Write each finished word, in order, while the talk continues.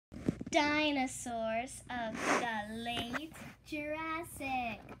Dinosaurs of the late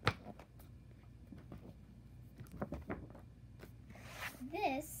Jurassic.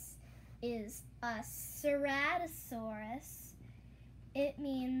 This is a Ceratosaurus. It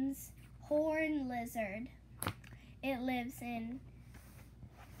means horned lizard. It lives in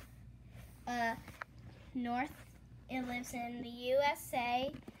It lives in the USA,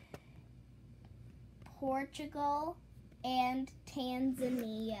 Portugal, and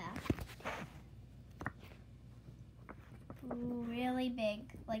Tanzania. Ooh, really big,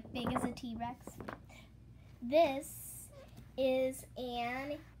 like big as a T-Rex. This is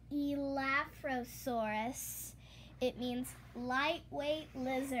an Elaphrosaurus. It means lightweight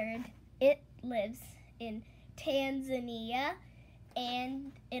lizard. It lives in Tanzania,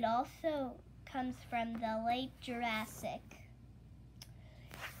 and it also comes from the late Jurassic.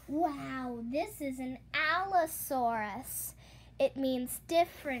 Wow, this is an Allosaurus. It means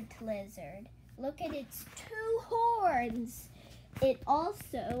different lizard. Look at its 2 horns. It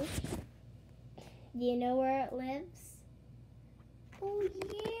also, you know where it lives? Oh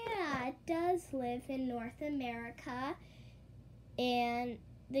yeah, it does live in North America and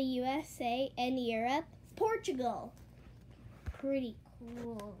the USA and Europe, Portugal. Pretty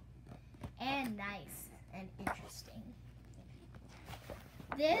cool and nice and interesting.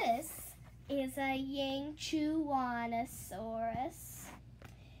 This is a Yangchuanosaurus.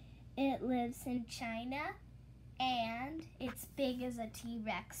 It lives in China and it's big as a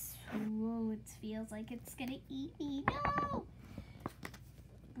T-Rex. Whoa, it feels like it's gonna eat me. No!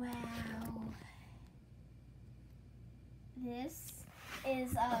 Wow. This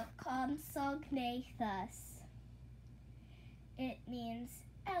is a Compsognathus. It means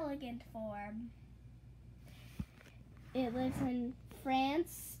elegant form. It lives in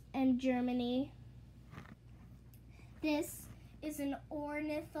France and Germany. This is an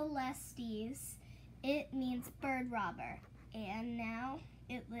Ornitholestes. It means bird robber. And now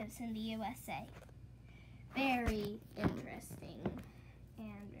it lives in the USA. Very interesting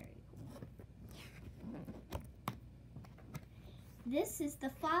and very cool. This is the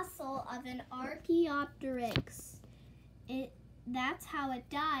fossil of an Archaeopteryx. That's how it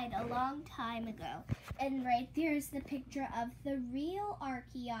died a long time ago. And right there is the picture of the real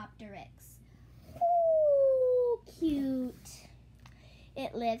Archaeopteryx. Ooh, cute.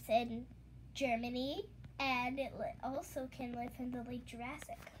 It lives in Germany and it also can live in the late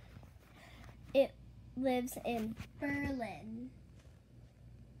Jurassic. It lives in Berlin.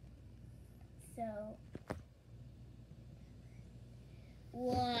 So,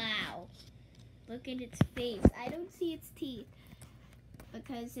 wow. Look at its face. I don't see its teeth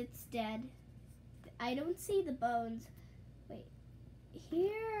because it's dead. I don't see the bones. Wait,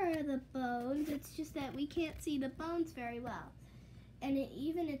 here are the bones. It's just that we can't see the bones very well. And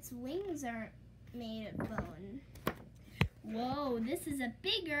even its wings aren't made of bone. Whoa, this is a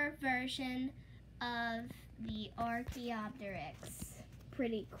bigger version of the Archaeopteryx.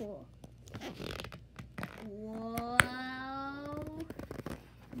 Pretty cool. Whoa.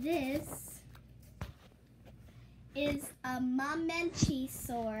 This is a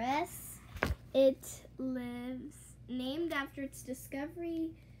Mamenchisaurus. It lives, named after its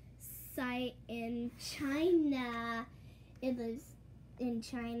discovery site in China. It lives in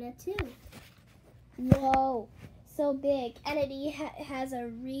China too. Whoa, so big. And it has a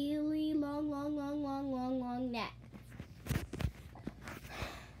really long neck.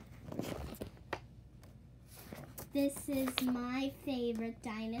 This is my favorite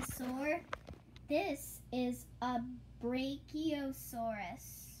dinosaur. This is a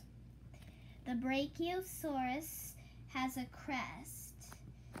Brachiosaurus. The Brachiosaurus has a crest.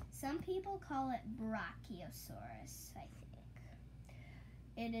 Some people call it Brachiosaurus, I think.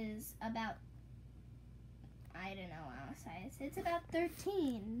 It is about, I don't know how size. It's about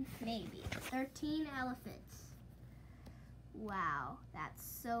 13, maybe. 13 elephants. Wow, that's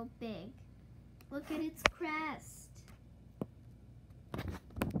so big. Look at its crest.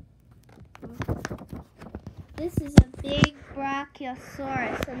 This is a big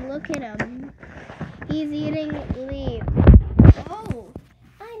Brachiosaurus, and look at him. He's eating leaves. Oh,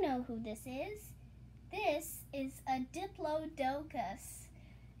 I know who this is. This is a Diplodocus,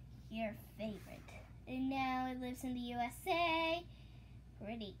 your favorite. And now it lives in the USA.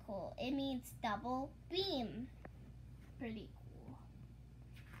 Pretty cool. It means double beam. Pretty cool.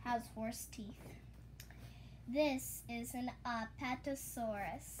 Has horse teeth. This is an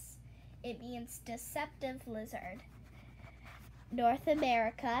Apatosaurus. It means deceptive lizard. North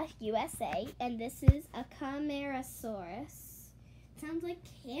America, USA, and this is a Camarasaurus. Sounds like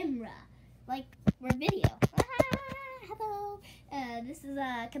camera, like we're video. hello. This is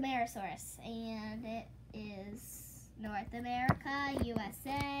a Camarasaurus, and it is North America,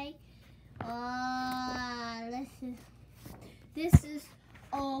 USA. This is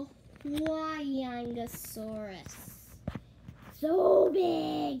a Huayangosaurus. So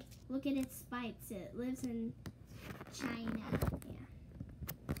big. Look at its spikes. It lives in China. Yeah.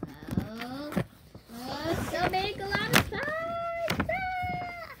 Oh, so big, a lot of spikes.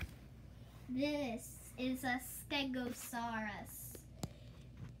 Ah! This is a Stegosaurus.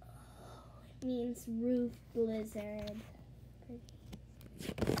 It means roof blizzard.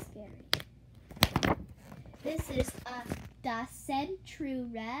 Pretty scary. This is a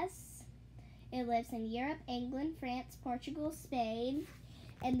Dinosaurs. It lives in Europe, England, France, Portugal, Spain.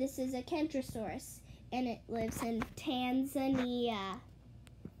 And this is a Kentrosaurus, and it lives in Tanzania.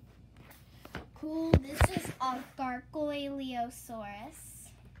 Cool. This is a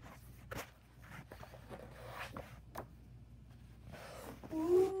Gargoyleosaurus.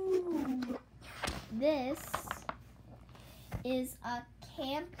 Ooh. This is a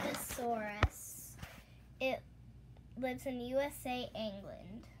Camptosaurus. It lives in USA,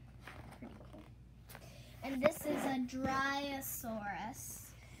 England. Pretty cool. And this is a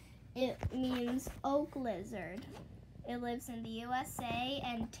Dryosaurus. It means oak lizard. It lives in the USA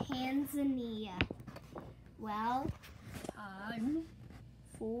and Tanzania. Well, time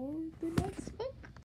for the next one.